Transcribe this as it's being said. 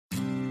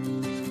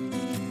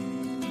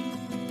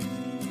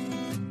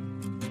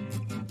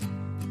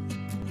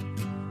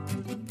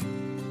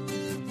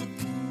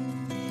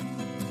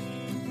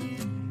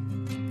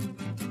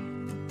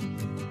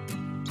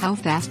How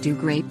fast do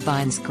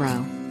grapevines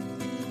grow?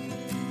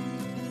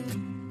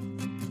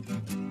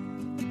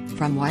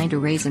 From wine to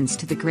raisins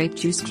to the grape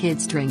juice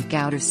kids drink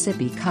out of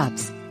sippy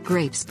cups,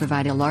 grapes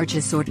provide a large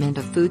assortment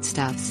of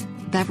foodstuffs,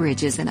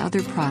 beverages and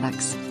other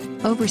products.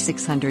 Over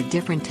 600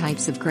 different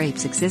types of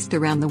grapes exist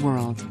around the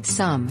world.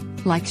 Some,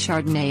 like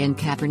Chardonnay and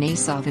Cabernet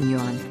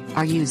Sauvignon,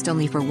 are used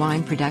only for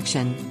wine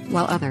production,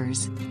 while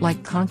others,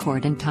 like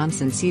Concord and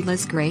Thompson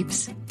seedless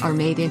grapes, are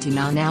made into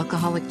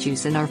non-alcoholic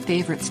juice and are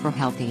favorites for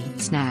healthy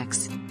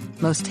snacks.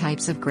 Most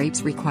types of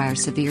grapes require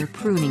severe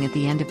pruning at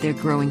the end of their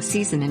growing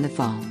season in the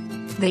fall.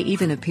 They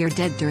even appear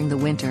dead during the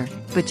winter,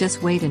 but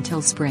just wait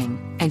until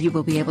spring, and you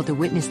will be able to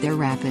witness their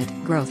rapid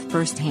growth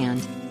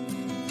firsthand.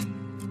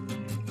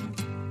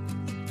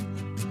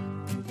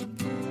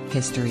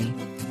 History.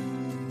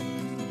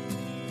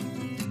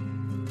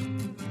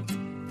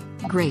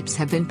 Grapes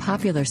have been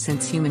popular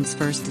since humans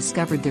first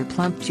discovered their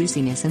plump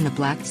juiciness in the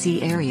Black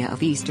Sea area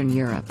of Eastern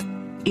Europe.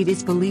 It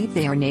is believed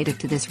they are native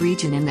to this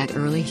region and that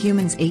early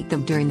humans ate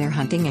them during their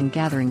hunting and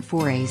gathering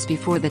forays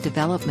before the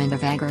development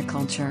of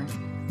agriculture.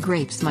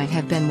 Grapes might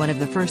have been one of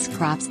the first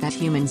crops that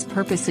humans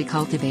purposely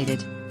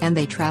cultivated, and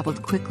they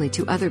traveled quickly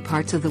to other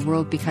parts of the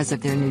world because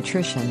of their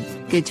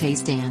nutrition, good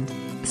taste and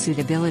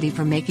suitability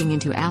for making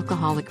into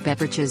alcoholic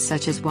beverages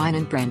such as wine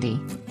and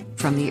brandy.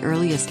 From the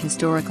earliest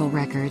historical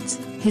records,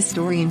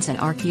 historians and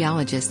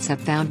archaeologists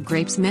have found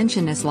grapes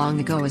mentioned as long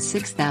ago as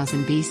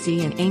 6000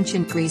 BC in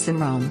ancient Greece and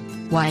Rome.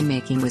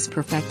 Winemaking was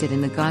perfected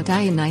and the god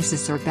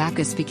Dionysus or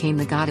Bacchus became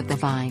the god of the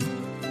vine.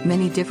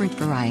 Many different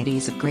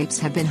varieties of grapes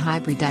have been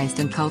hybridized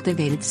and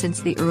cultivated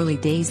since the early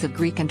days of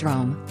Greek and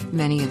Rome,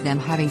 many of them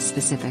having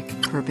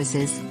specific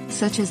purposes,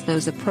 such as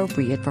those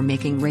appropriate for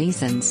making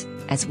raisins,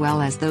 as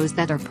well as those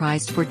that are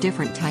prized for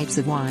different types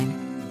of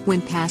wine.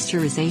 When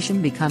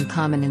pasteurization became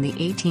common in the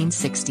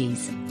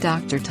 1860s,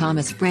 Dr.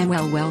 Thomas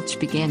Bramwell Welch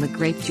began the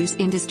grape juice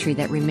industry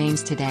that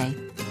remains today.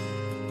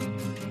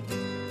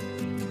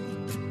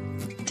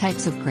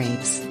 Types of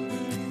grapes.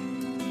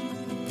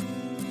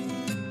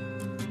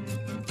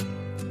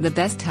 The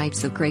best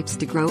types of grapes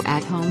to grow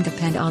at home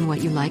depend on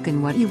what you like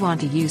and what you want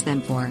to use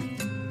them for.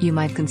 You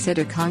might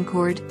consider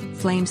Concord,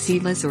 Flame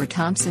seedless or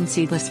Thompson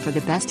seedless for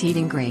the best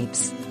eating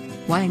grapes.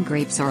 Wine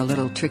grapes are a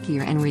little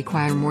trickier and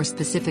require more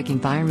specific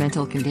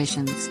environmental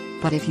conditions,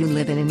 but if you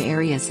live in an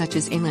area such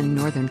as inland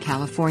Northern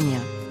California,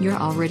 you're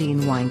already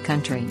in wine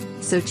country,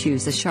 so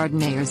choose a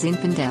Chardonnay or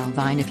Zinfandel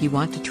vine if you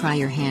want to try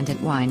your hand at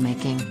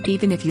winemaking.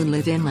 Even if you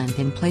live inland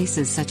in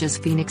places such as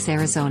Phoenix,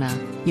 Arizona,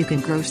 you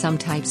can grow some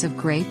types of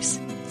grapes,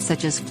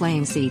 such as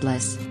Flame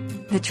seedless.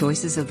 The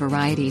choices of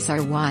varieties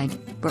are wide,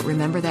 but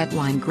remember that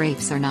wine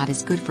grapes are not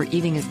as good for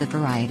eating as the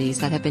varieties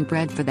that have been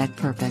bred for that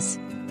purpose.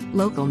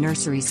 Local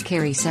nurseries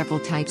carry several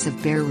types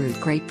of bare root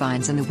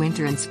grapevines in the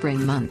winter and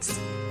spring months.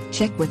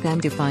 Check with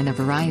them to find a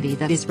variety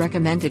that is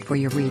recommended for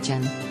your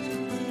region.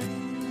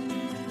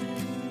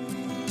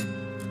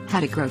 How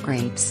to grow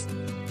grapes.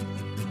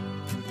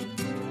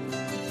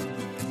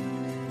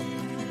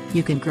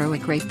 You can grow a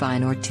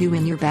grapevine or two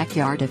in your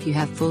backyard if you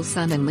have full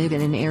sun and live in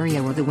an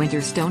area where the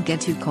winters don't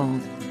get too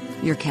cold.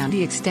 Your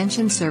county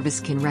extension service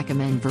can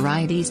recommend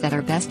varieties that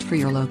are best for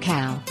your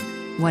locale.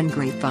 One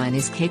grapevine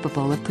is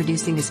capable of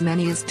producing as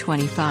many as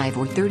 25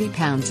 or 30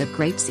 pounds of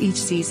grapes each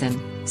season,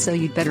 so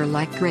you'd better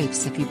like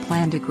grapes if you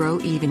plan to grow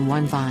even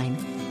one vine.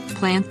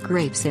 Plant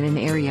grapes in an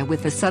area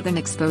with a southern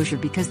exposure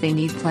because they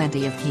need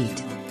plenty of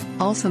heat.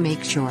 Also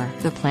make sure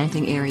the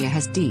planting area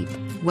has deep,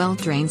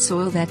 well-drained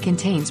soil that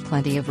contains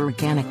plenty of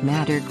organic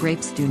matter.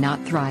 Grapes do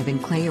not thrive in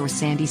clay or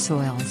sandy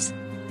soils.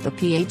 The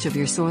pH of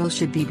your soil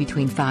should be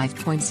between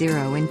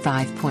 5.0 and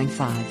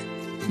 5.5.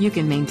 You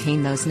can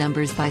maintain those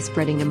numbers by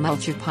spreading a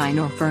mulch of pine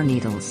or fir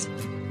needles.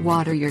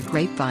 Water your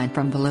grapevine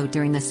from below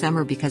during the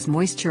summer because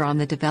moisture on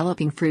the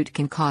developing fruit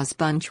can cause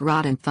bunch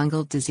rot and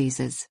fungal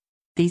diseases.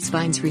 These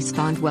vines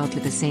respond well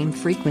to the same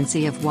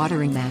frequency of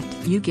watering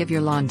that you give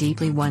your lawn,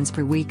 deeply once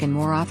per week and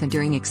more often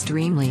during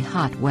extremely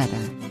hot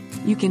weather.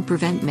 You can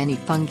prevent many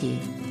fungi,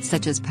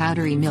 such as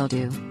powdery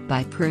mildew,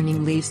 by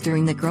pruning leaves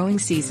during the growing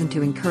season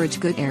to encourage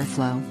good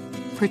airflow.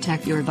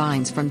 Protect your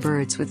vines from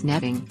birds with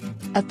netting.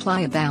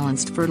 Apply a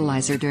balanced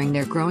fertilizer during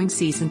their growing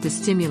season to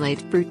stimulate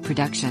fruit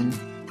production.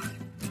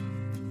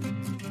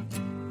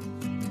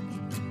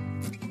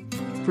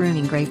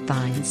 Pruning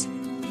grapevines.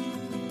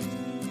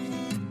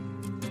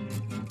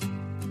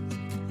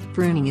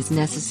 Pruning is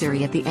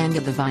necessary at the end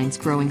of the vine's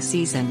growing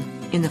season,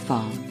 in the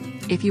fall.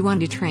 If you want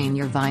to train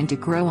your vine to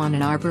grow on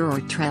an arbor or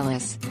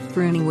trellis,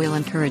 pruning will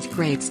encourage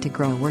grapes to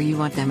grow where you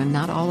want them and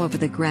not all over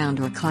the ground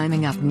or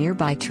climbing up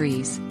nearby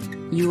trees.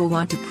 You will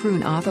want to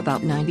prune off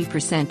about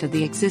 90% of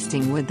the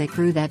existing wood that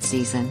grew that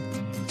season.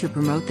 To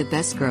promote the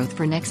best growth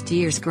for next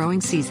year's growing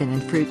season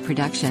and fruit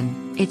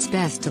production, it's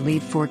best to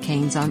leave 4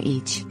 canes on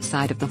each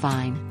side of the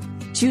vine.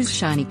 Choose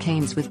shiny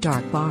canes with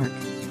dark bark.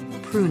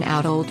 Prune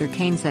out older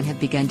canes that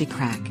have begun to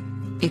crack.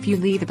 If you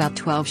leave about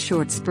 12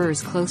 short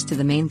spurs close to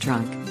the main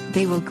trunk,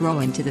 they will grow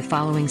into the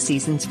following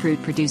season's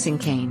fruit-producing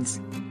canes.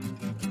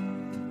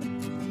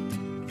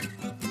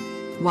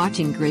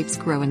 Watching grapes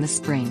grow in the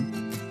spring.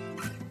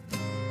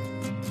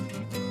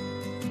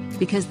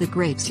 Because the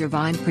grapes your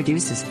vine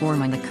produces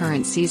form on the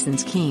current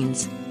season's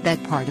canes,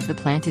 that part of the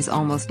plant is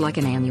almost like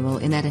an annual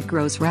in that it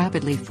grows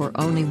rapidly for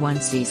only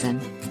one season.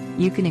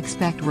 You can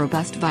expect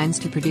robust vines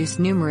to produce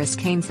numerous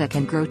canes that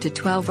can grow to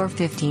 12 or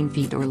 15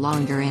 feet or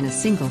longer in a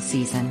single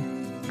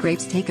season.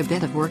 Grapes take a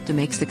bit of work to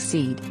make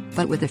succeed,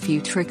 but with a few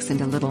tricks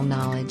and a little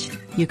knowledge,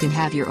 you can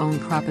have your own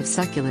crop of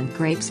succulent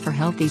grapes for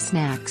healthy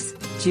snacks,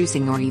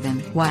 juicing or even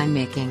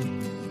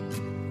winemaking.